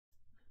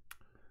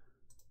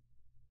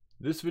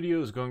This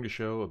video is going to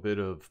show a bit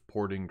of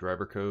porting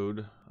driver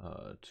code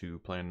to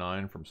Plan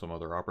 9 from some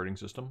other operating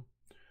system.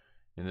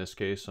 In this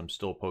case, I'm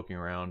still poking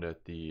around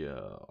at the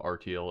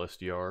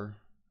rtlsdr.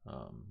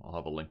 I'll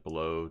have a link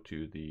below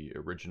to the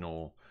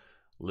original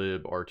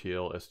lib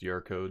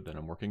rtlsdr code that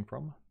I'm working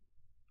from.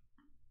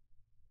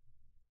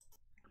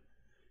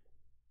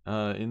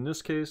 In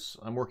this case,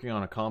 I'm working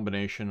on a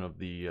combination of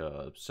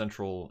the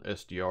central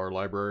SDR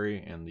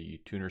library and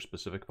the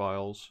tuner-specific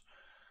files,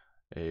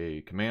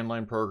 a command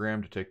line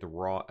program to take the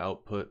raw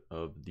output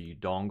of the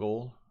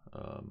dongle,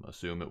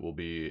 assume it will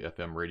be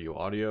FM radio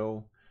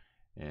audio,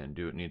 and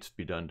do what needs to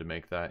be done to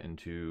make that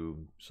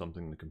into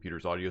something the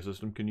computer's audio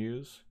system can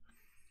use,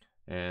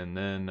 and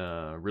then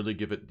really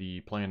give it the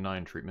Plan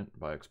 9 treatment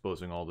by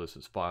exposing all this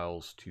as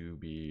files to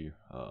be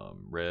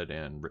read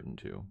and written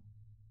to.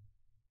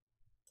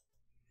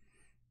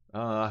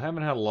 I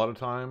haven't had a lot of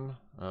time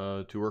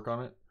to work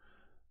on it,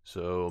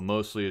 so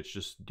mostly it's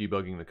just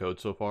debugging the code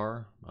so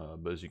far,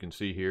 but as you can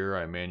see here,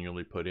 I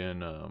manually put in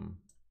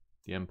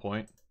the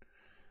endpoint,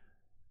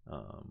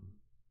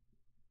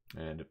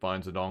 and it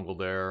finds the dongle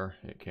there.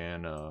 It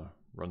can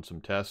run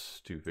some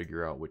tests to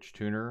figure out which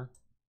tuner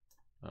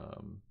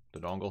the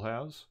dongle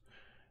has,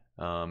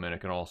 and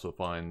it can also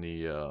find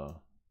the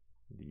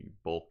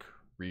bulk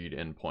read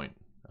endpoint.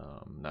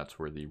 That's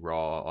where the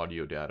raw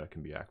audio data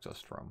can be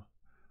accessed from.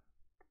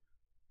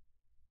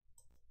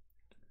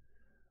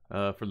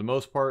 For the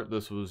most part,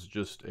 this was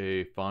just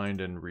a find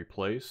and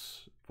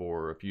replace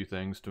for a few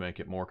things to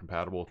make it more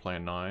compatible with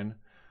Plan 9.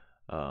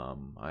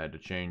 I had to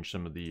change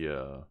some of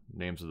the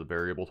names of the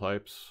variable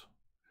types.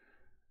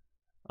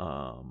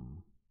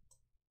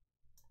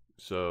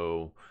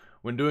 So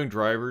when doing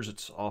drivers,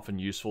 it's often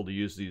useful to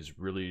use these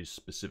really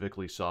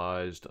specifically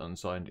sized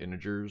unsigned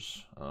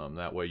integers.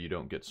 That way you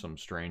don't get some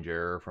strange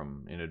error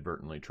from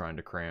inadvertently trying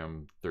to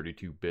cram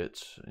 32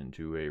 bits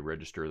into a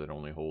register that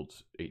only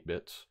holds 8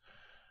 bits.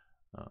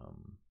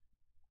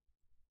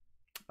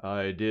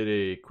 I did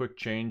a quick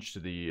change to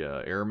the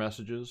error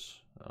messages.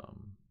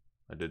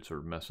 I did sort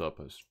of mess up.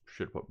 I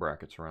should have put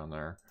brackets around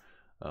there.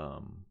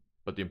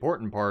 But the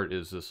important part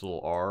is this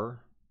little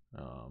R.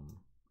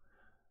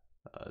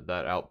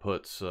 That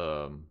outputs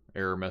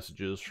error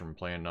messages from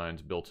Plan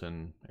 9's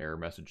built-in error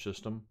message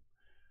system.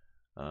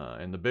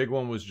 And the big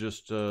one was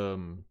just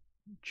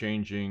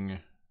changing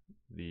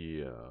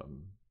the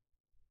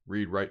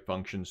read-write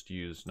functions to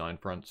use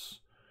 9Front's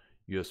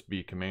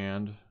USB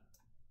command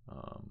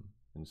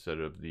instead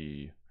of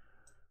the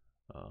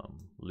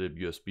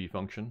libusb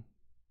function.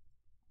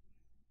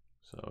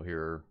 So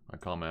here I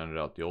commented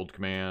out the old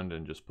command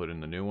and just put in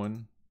the new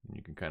one, and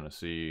you can kind of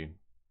see,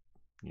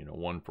 you know,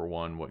 one for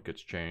one what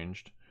gets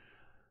changed.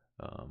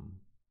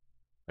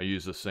 I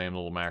use the same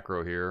little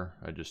macro here.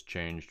 I just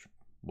changed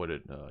what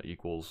it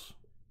equals,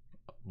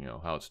 you know,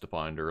 how it's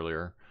defined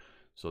earlier,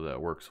 so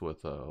that works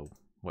with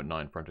what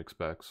 9Front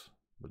expects.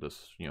 But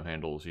this, you know,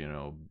 handles, you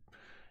know,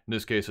 in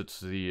this case,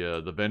 it's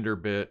the vendor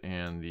bit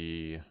and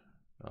the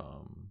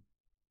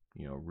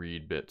you know,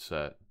 read bit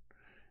set,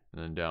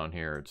 and then down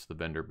here it's the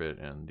vendor bit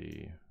and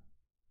the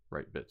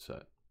write bit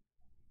set,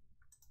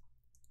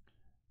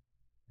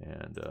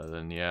 and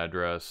then the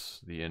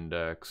address, the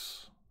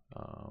index.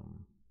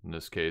 In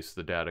this case,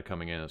 the data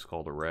coming in is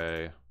called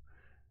array,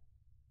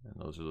 and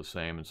those are the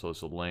same. And so it's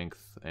the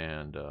length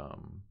and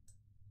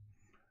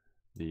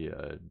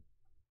the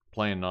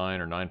Plan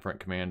 9 or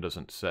 9Front command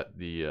doesn't set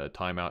the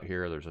timeout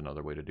here. There's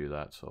another way to do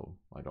that, so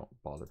I don't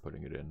bother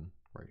putting it in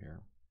right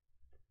here.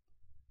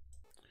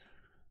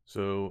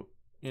 So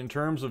in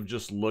terms of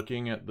just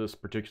looking at this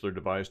particular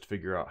device to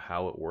figure out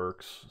how it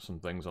works, some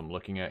things I'm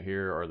looking at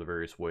here are the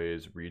various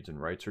ways reads and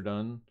writes are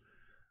done.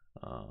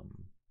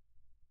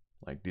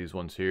 Like these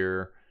ones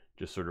here,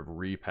 just sort of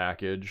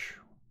repackage,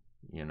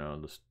 you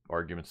know, the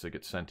arguments that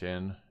get sent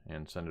in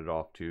and send it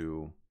off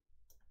to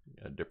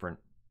a different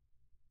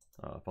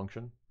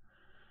function.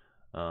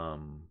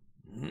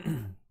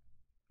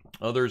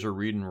 Others are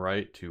read and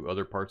write to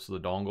other parts of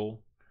the dongle.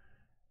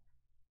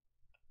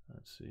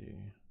 Let's see.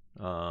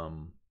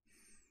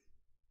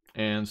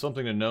 And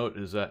something to note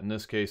is that in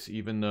this case,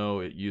 even though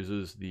it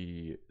uses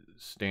the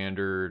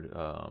standard,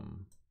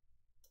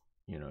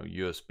 you know,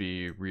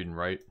 USB read and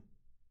write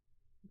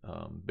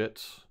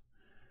bits,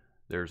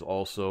 there's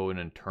also an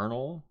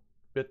internal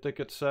bit that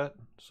gets set.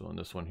 So in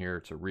this one here,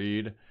 it's a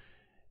read,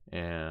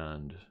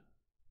 and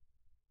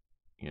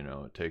you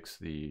know, it takes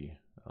the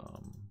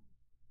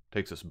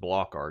takes this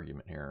block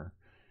argument here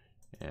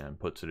and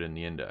puts it in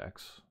the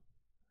index.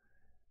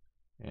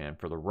 And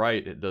for the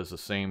write, it does the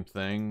same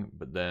thing,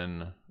 but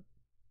then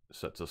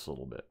sets this a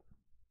little bit.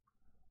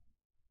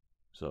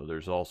 So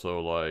there's also,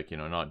 like, you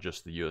know, not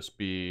just the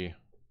USB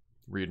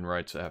read and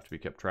writes that have to be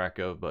kept track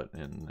of, but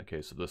in the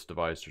case of this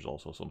device, there's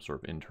also some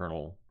sort of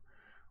internal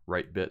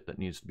write bit that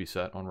needs to be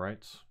set on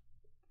writes.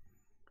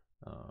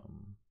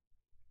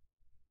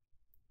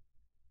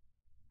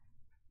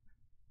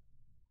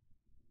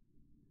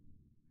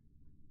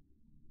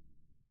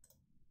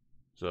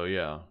 So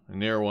yeah,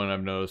 and the other one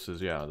I've noticed is,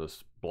 yeah,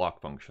 this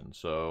block function.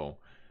 So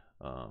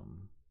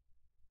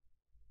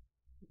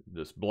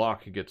this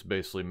block gets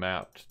basically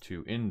mapped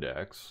to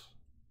index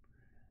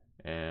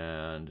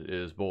and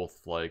is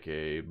both like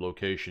a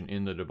location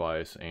in the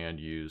device and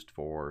used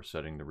for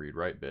setting the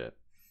read-write bit.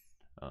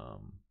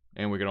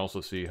 And we can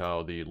also see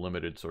how the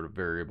limited sort of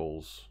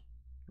variables,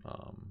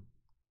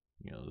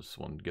 you know, this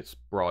one gets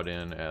brought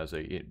in as a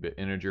 8-bit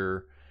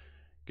integer,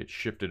 gets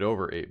shifted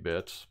over 8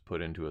 bits,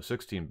 put into a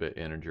 16-bit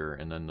integer,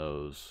 and then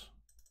those,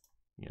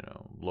 you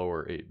know,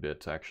 lower 8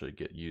 bits actually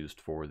get used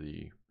for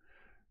the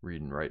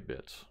read and write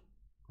bits.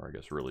 Or I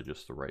guess really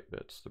just the write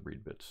bits. The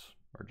read bits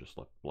are just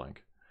left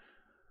blank.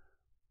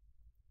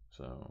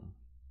 So,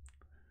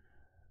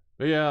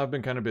 but yeah, I've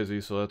been kind of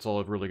busy, so that's all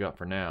I've really got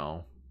for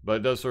now. But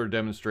it does sort of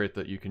demonstrate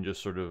that you can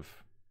just sort of,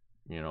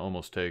 you know,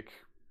 almost take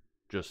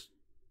just,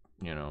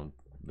 you know,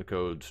 the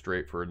code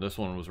straight for, this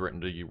one was written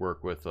to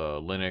work with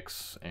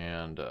Linux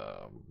and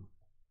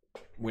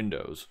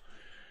Windows.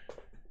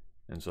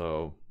 And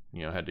so,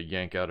 you know, had to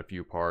yank out a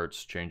few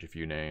parts, change a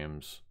few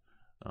names.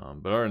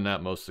 But other than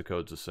that, most of the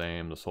code's the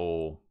same. This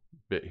whole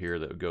bit here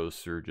that goes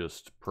through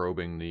just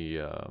probing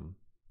the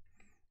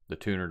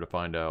tuner to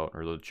find out,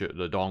 or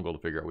the dongle to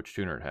figure out which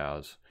tuner it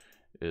has,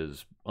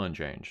 is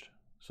unchanged.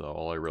 So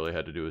all I really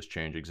had to do is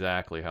change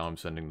exactly how I'm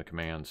sending the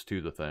commands to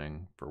the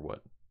thing for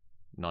what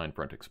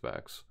 9Front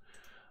expects.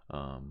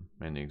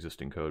 And the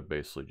existing code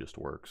basically just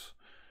works.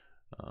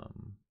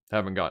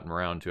 Haven't gotten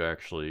around to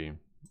actually,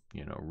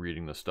 you know,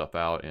 reading the stuff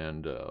out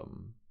and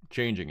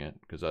changing it,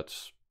 because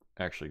that's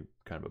actually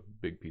kind of a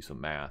big piece of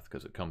math,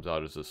 because it comes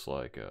out as this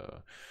like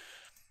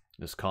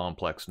this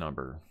complex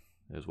number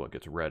is what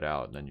gets read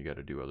out, and then you got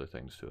to do other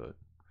things to it.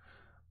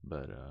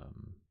 But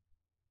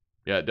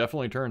yeah, it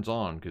definitely turns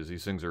on, because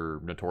these things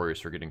are notorious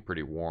for getting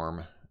pretty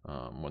warm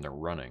when they're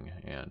running.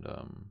 And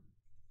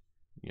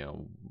you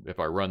know, if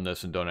I run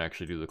this and don't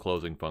actually do the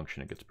closing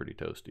function, it gets pretty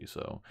toasty.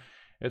 So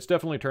it's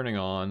definitely turning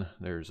on.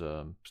 There's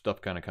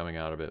stuff kind of coming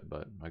out of it,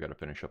 but I got to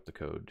finish up the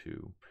code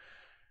to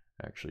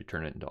actually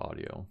turn it into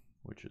audio,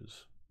 which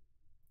is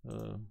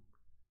a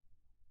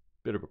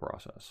bit of a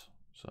process.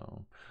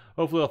 So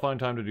hopefully I'll find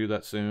time to do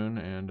that soon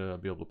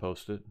and be able to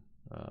post it.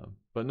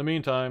 But in the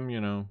meantime, you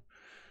know,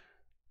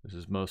 this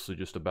is mostly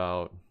just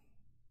about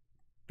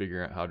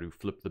figuring out how to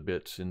flip the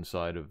bits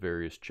inside of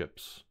various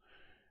chips.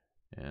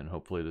 And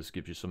hopefully this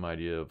gives you some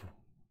idea of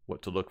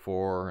what to look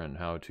for and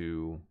how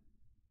to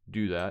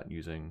do that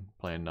using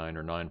Plan 9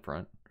 or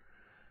 9Front.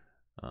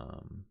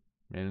 And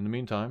in the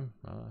meantime,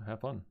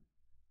 have fun.